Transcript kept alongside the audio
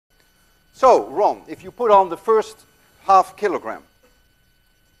So, Ron, if you put on the first half kilogram,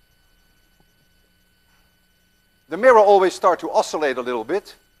 the mirror always starts to oscillate a little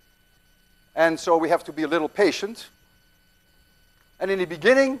bit, and so we have to be a little patient. And in the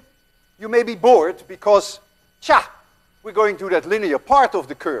beginning, you may be bored because, we're going to that linear part of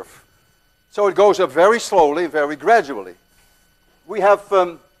the curve. So it goes up very slowly, very gradually. We have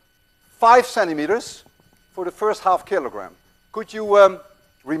 5 centimeters for the first half kilogram. Could you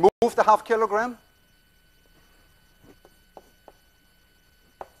remove the half kilogram?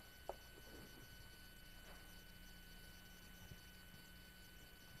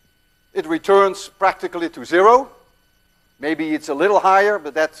 It returns practically to 0. Maybe it's a little higher,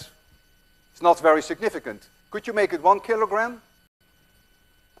 but it's not very significant. Could you make it 1 kilogram?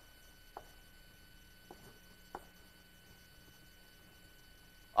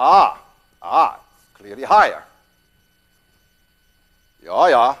 Clearly higher.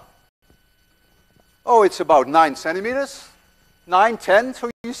 Yeah. Oh, it's about 9 centimeters. 9, 10. So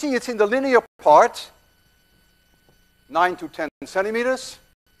you see it's in the linear part. 9 to 10 centimeters.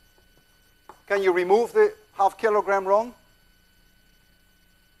 Can you remove the half kilogram, Ron?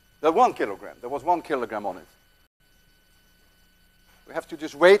 The 1 kilogram. There was 1 kilogram on it. We have to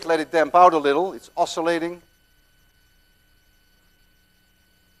just wait, let it damp out a little. It's oscillating.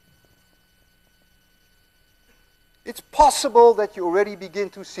 It's possible that you already begin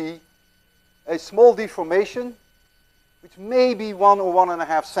to see a small deformation, which may be 1 or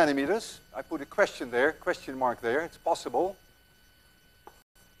 1.5 centimeters. I put a question mark there. It's possible.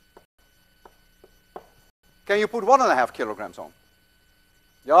 Can you put 1.5 kilograms on?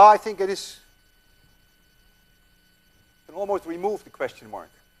 Yeah, I think it is. You can almost remove the question mark.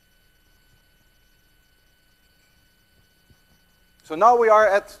 So now we are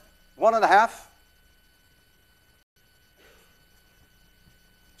at 1.5.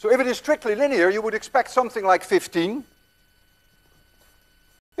 So if it is strictly linear, you would expect something like 15.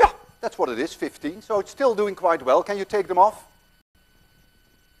 Yeah, that's what it is, 15. So it's still doing quite well. Can you take them off?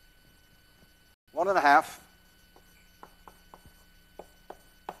 1.5.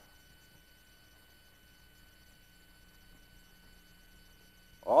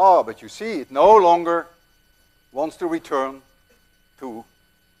 Oh, but you see, it no longer wants to return to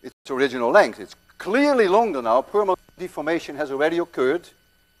its original length. It's clearly longer now. Permanent deformation has already occurred.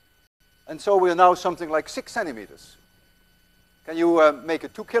 And so we're now something like 6 centimeters. Can you make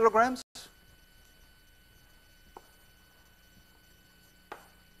it 2 kilograms?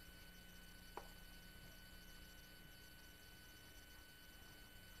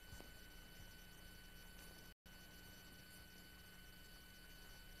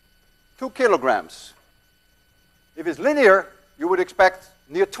 Two kilograms. If it's linear, you would expect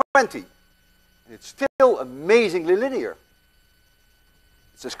near 20. And it's still amazingly linear.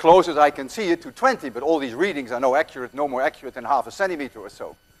 It's as close as I can see it to 20, but all these readings are no more accurate than half a centimeter or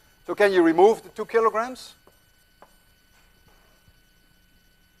so. So can you remove the 2 kilograms?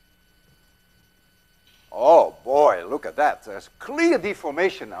 Oh boy, look at that. There's clear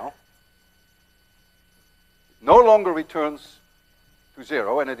deformation now. It no longer returns to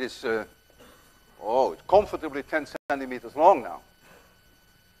 0, and it is, it's comfortably 10 centimeters long now.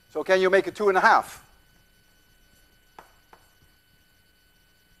 So can you make it 2.5?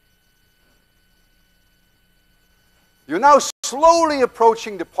 You're now slowly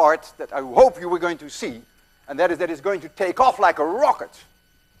approaching the part that I hope you were going to see, and that is that it's going to take off like a rocket.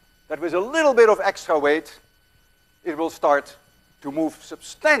 That with a little bit of extra weight, it will start to move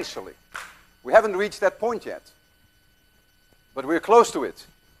substantially. We haven't reached that point yet, but we're close to it.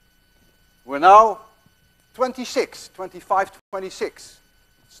 We're now 26, 25, 26.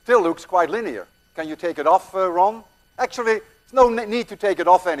 Still looks quite linear. Can you take it off, Ron? Actually, there's no need to take it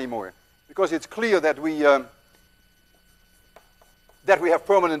off anymore, because it's clear that we have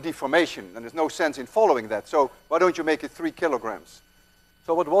permanent deformation, and there's no sense in following that. So why don't you make it 3 kilograms?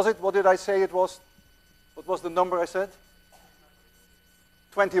 So what was it? What did I say it was? What was the number I said?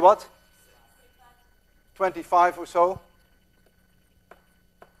 20 what? 25 or so.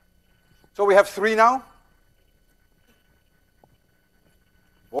 So we have 3 now.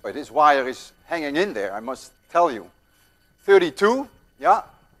 Boy, this wire is hanging in there, I must tell you. 32, yeah.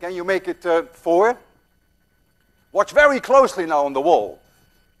 Can you make it 4? Watch very closely now on the wall,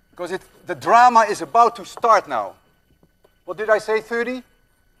 because the drama is about to start now. What did I say, 30?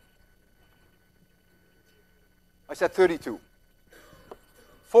 I said 32.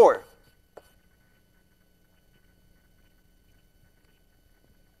 4.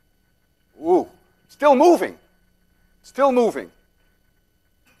 Ooh, still moving. Still moving.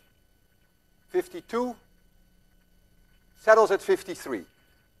 52. Settles at 53.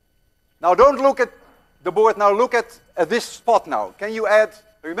 Now don't look at the board now, look at this spot now. Can you add,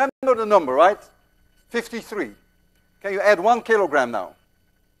 remember the number, right? 53. Can you add 1 kilogram now?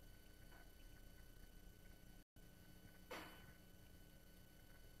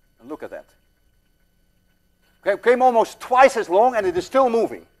 And look at that. Okay, it came almost twice as long and it is still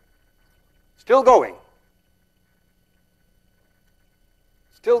moving. Still going.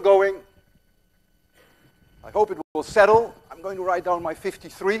 Still going. I hope it will settle. I'm going to write down my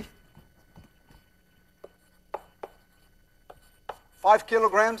 53. 5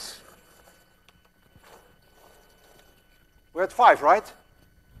 kilograms. We're at 5, right?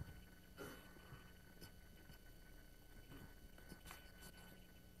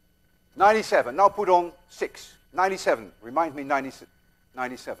 $97. Now put on 6. 97. Remind me 97.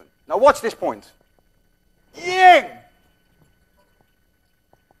 Now watch this point. Ying!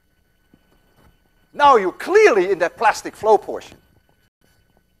 Now you're clearly in that plastic flow portion.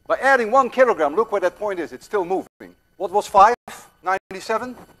 By adding 1 kilogram, look where that point is. It's still moving. What was 5?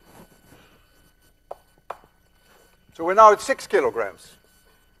 97? So we're now at 6 kilograms.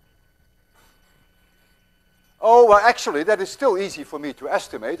 Oh, well, actually, that is still easy for me to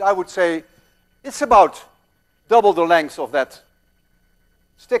estimate. I would say it's about double the length of that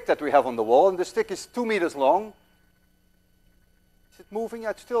stick that we have on the wall, and the stick is 2 meters long. Is it moving?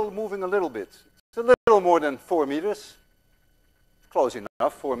 It's still moving a little bit. It's a little more than 4 meters. Close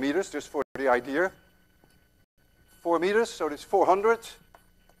enough, 4 meters, just for the idea. 4 meters, so it's 400.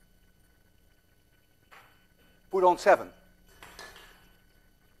 Put on 7.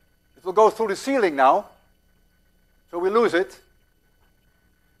 It will go through the ceiling now, so we lose it.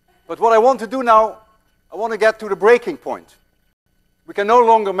 But what I want to do now, I want to get to the breaking point. We can no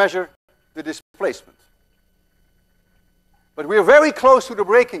longer measure the displacement. But we are very close to the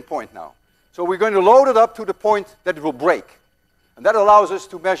breaking point now. So we're going to load it up to the point that it will break. And that allows us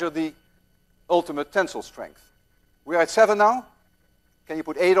to measure the ultimate tensile strength. We are at 7 now. Can you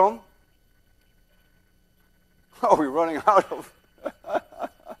put 8 on? Oh, we're running out of...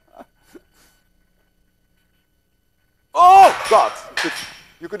 Oh, God!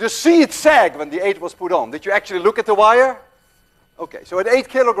 You could just see it sag when the 8 was put on. Did you actually look at the wire? Okay, so at 8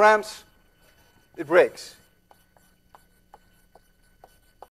 kilograms, it breaks.